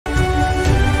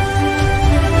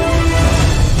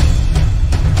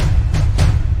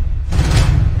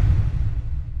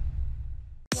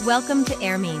Welcome to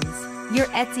Airmeans, your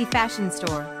Etsy fashion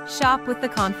store. Shop with the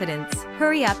confidence.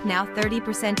 Hurry up now,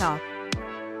 30% off.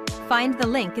 Find the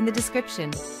link in the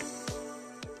description.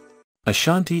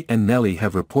 Ashanti and Nelly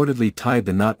have reportedly tied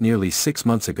the knot nearly 6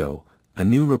 months ago. A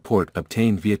new report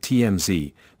obtained via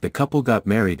TMZ, the couple got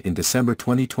married in December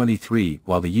 2023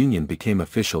 while the union became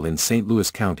official in St.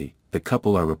 Louis County. The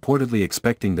couple are reportedly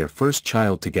expecting their first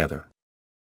child together.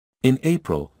 In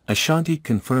April, Ashanti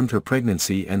confirmed her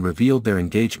pregnancy and revealed their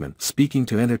engagement. Speaking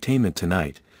to Entertainment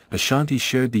Tonight, Ashanti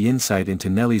shared the insight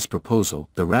into Nelly's proposal.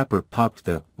 The rapper popped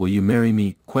the "Will you marry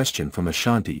me?" question from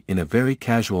Ashanti in a very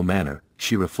casual manner.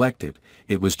 She reflected,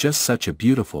 "It was just such a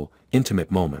beautiful, intimate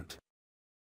moment.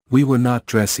 We were not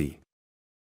dressy."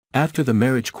 After the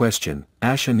marriage question,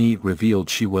 Ashanti revealed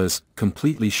she was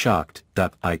completely shocked.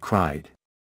 "I cried.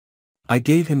 I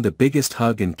gave him the biggest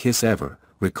hug and kiss ever,"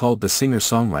 recalled the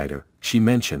singer-songwriter. She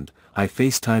mentioned, "I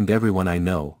FaceTimed everyone I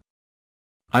know.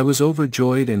 I was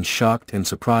overjoyed and shocked and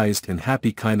surprised and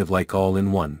happy, kind of like all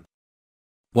in one."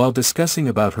 While discussing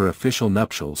about her official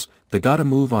nuptials, the Gotta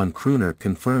Move On crooner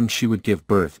confirmed she would give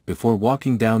birth before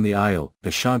walking down the aisle.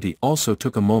 Ashanti also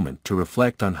took a moment to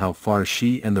reflect on how far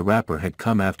she and the rapper had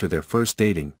come after their first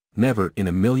dating. "Never in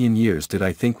a million years did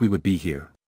I think we would be here.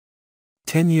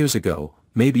 10 years ago,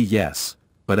 maybe yes,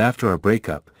 but after our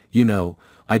breakup,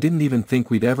 I didn't even think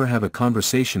we'd ever have a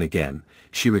conversation again,"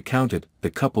 she recounted. The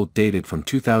couple dated from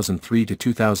 2003 to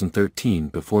 2013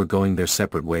 before going their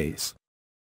separate ways.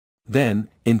 Then,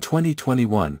 in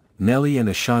 2021, Nelly and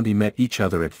Ashanti met each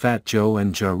other at Fat Joe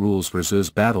and Ja Rule's Versus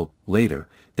battle. Later,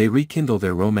 they rekindled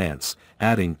their romance,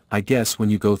 adding, "I guess when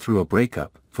you go through a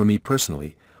breakup, for me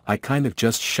personally, I kind of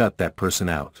just shut that person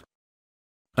out."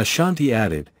 Ashanti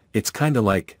added, "It's kinda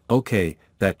like, okay,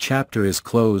 that chapter is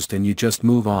closed and you just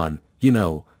move on,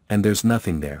 and there's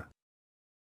nothing there."